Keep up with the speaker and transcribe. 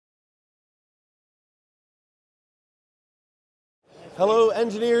Hello,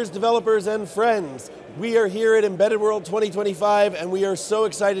 engineers, developers, and friends. We are here at Embedded World 2025, and we are so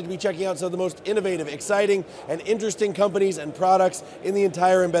excited to be checking out some of the most innovative, exciting, and interesting companies and products in the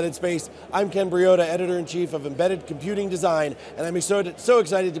entire embedded space. I'm Ken Briodagh, Editor-in-Chief of Embedded Computing Design, and I'm so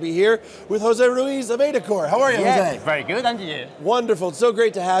excited to be here with Jose Ruiz of AdaCore. How are you, Jose? Very good, and you? Wonderful, it's so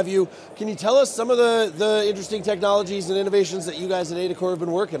great to have you. Can you tell us some of the interesting technologies and innovations that you guys at AdaCore have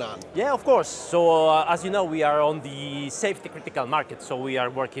been working on? Yeah, of course. So, as you know, we are on the safety critical market, so we are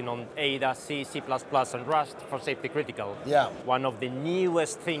working on Ada, C, C++, and Rust for safety critical. Yeah. One of the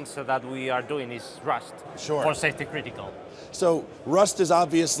newest things that we are doing is Rust for safety critical. So Rust is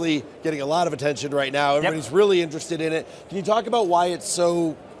obviously getting a lot of attention right now. Everybody's really interested in it. Can you talk about why it's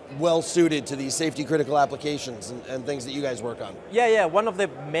so well suited to these safety critical applications and things that you guys work on? Yeah. One of the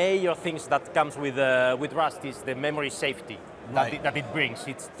major things that comes with Rust is the memory safety that it brings.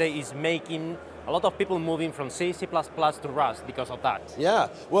 It's making a lot of people moving from C, C++ to Rust because of that. Yeah,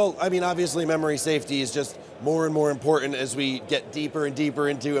 well, I mean, obviously memory safety is just more and more important as we get deeper and deeper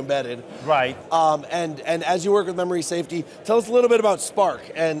into embedded. Right. And as you work with memory safety, tell us a little bit about Spark.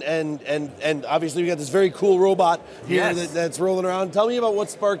 And obviously we got this very cool robot here that's rolling around. Tell me about what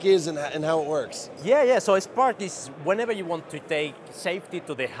Spark is and how it works. Yeah, so Spark is whenever you want to take safety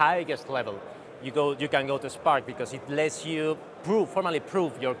to the highest level, you can go to Spark because it lets you formally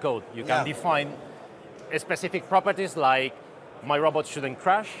prove your code. You can define specific properties like my robot shouldn't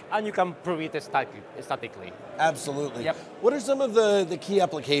crash, and you can prove it statically. Absolutely. Yep. What are some of the key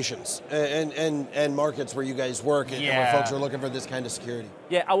applications and markets where you guys work and where folks are looking for this kind of security?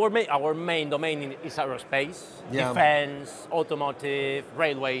 Yeah, our main domain is aerospace, defense, automotive,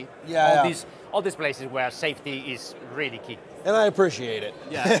 railway, all these places where safety is really key. And I appreciate it.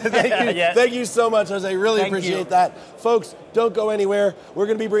 Yeah. Thank you so much, Jose. Really appreciate that. Folks, don't go anywhere. We're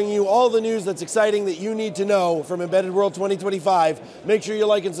going to be bringing you all the news that's exciting that you need to know from Embedded World 2025. Make sure you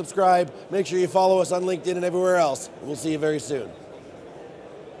like and subscribe. Make sure you follow us on LinkedIn and everywhere else. We'll see you very soon.